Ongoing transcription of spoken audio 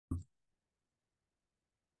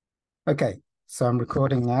Okay, so I'm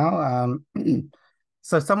recording now.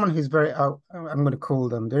 So someone who's very, I'm going to call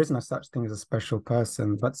them, there is no such thing as a special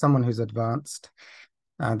person, but someone who's advanced.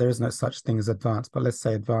 There is no such thing as advanced, but let's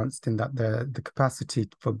say advanced in that the capacity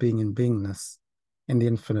for being in beingness in the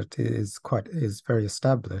infinite is very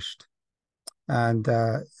established. And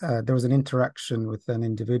there was an interaction with an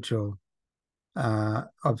individual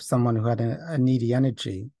of someone who had a needy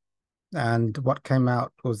energy, and what came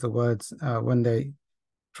out was the words when they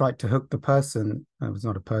tried to hook the person. It was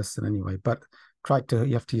not a person anyway, but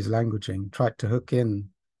you have to use languaging, tried to hook in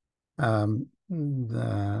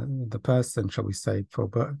the person, shall we say, for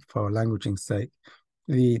languaging's sake.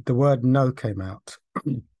 The word no came out.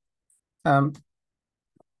 um,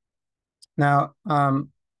 now,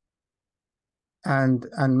 and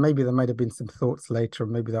maybe there might have been some thoughts later, or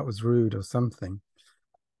maybe that was rude or something.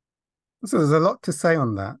 So there's a lot to say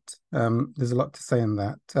on that. There's a lot to say on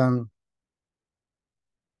that.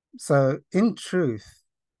 So in truth,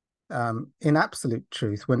 in absolute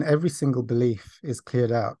truth, when every single belief is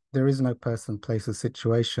cleared out, there is no person, place, or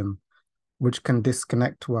situation which can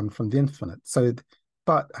disconnect one from the infinite. So,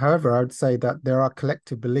 but however, I would say that there are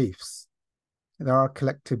collective beliefs, there are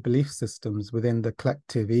collective belief systems within the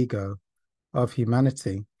collective ego of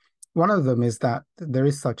humanity. One of them is that there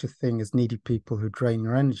is such a thing as needy people who drain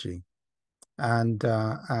your energy, and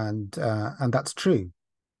that's true.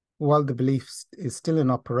 While the belief is still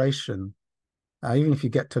in operation, even if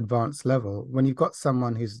you get to advanced level, when you've got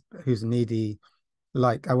someone who's needy,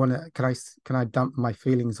 like can I dump my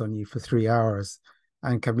feelings on you for 3 hours,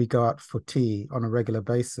 and can we go out for tea on a regular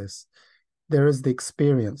basis? There is the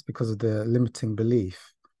experience because of the limiting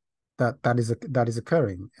belief that is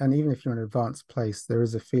occurring, and even if you're in an advanced place, there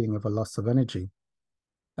is a feeling of a loss of energy.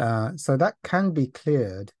 So that can be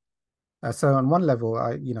cleared. So on one level,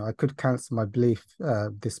 I could cancel my belief.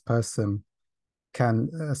 This person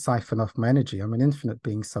can siphon off my energy. I'm an infinite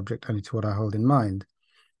being subject only to what I hold in mind.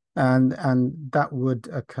 And that would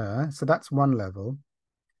occur. So that's one level.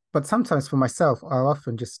 But sometimes for myself, I'll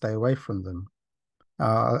often just stay away from them.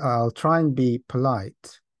 I'll try and be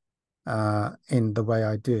polite in the way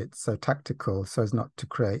I do it, so tactical, so as not to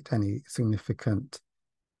create any significant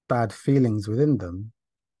bad feelings within them.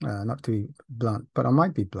 Not to be blunt, but I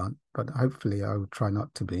might be blunt, but hopefully I would try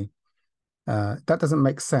not to be. That doesn't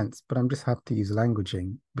make sense, but I'm just have to use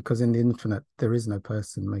languaging because in the infinite there is no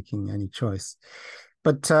person making any choice.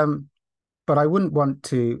 But but I wouldn't want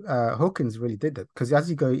to. Hawkins really did it because as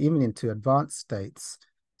you go even into advanced states,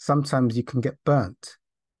 sometimes you can get burnt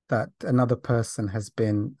that another person has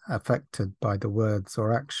been affected by the words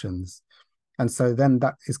or actions, and so then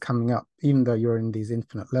that is coming up, even though you're in these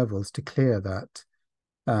infinite levels, to clear that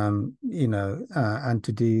and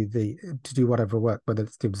to do whatever work, whether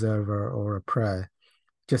it's the observer or a prayer,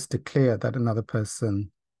 just to clear that another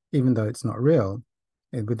person, even though it's not real,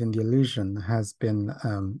 within the illusion, has been,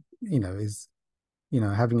 is,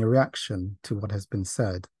 having a reaction to what has been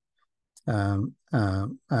said. And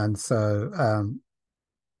so,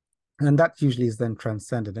 and that usually is then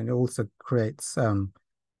transcended, and it also creates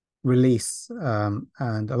release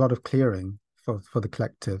and a lot of clearing for the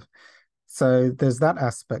collective. So there's that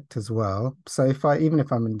aspect as well. So even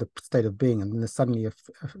if I'm in the state of being and there's suddenly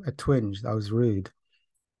a twinge, I was rude,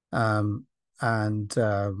 and even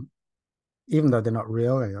though they're not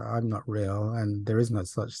real, I'm not real, and there is no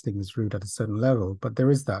such thing as rude at a certain level, but there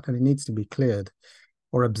is that, and it needs to be cleared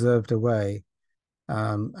or observed away,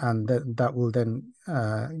 and that will then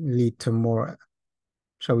lead to more,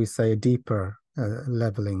 shall we say, a deeper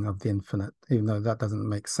leveling of the infinite, even though that doesn't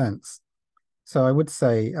make sense. So I would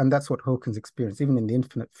say, and that's what Hawkins experienced, even in the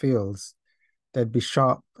infinite fields, there'd be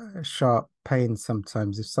sharp pain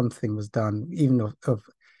sometimes if something was done, even of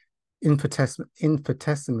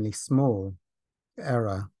infinitesimally small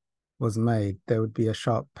error was made, there would be a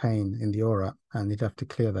sharp pain in the aura, and you'd have to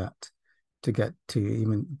clear that to get to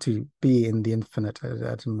even to be in the infinite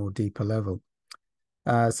at a more deeper level.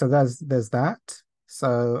 So there's that.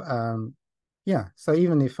 So yeah, so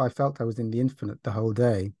even if I felt I was in the infinite the whole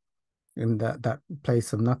day, in that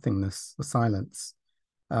place of nothingness, the silence.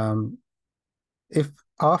 If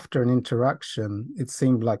after an interaction it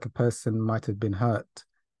seemed like a person might have been hurt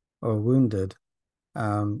or wounded,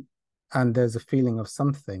 and there's a feeling of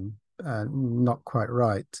something not quite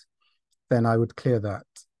right, then I would clear that.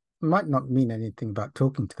 It might not mean anything about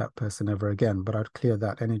talking to that person ever again, but I'd clear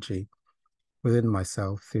that energy within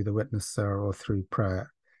myself through the witnesser or through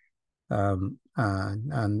prayer. And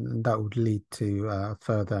that would lead to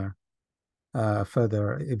further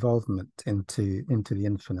evolvement into the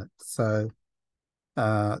infinite. So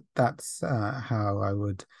that's how I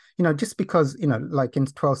would, just because, like in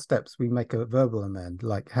 12 steps, we make a verbal amend,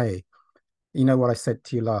 like, hey, You know what I said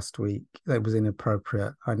to you last week? That was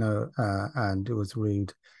inappropriate. I know, and it was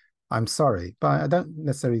rude. I'm sorry, but I don't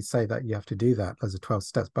necessarily say that you have to do that as a 12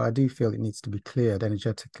 steps, but I do feel it needs to be cleared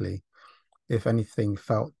energetically if anything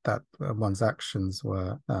felt that one's actions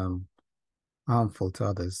were harmful to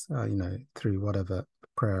others, through whatever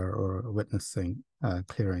prayer or witnessing,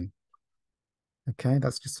 clearing. Okay,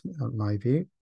 that's just my view.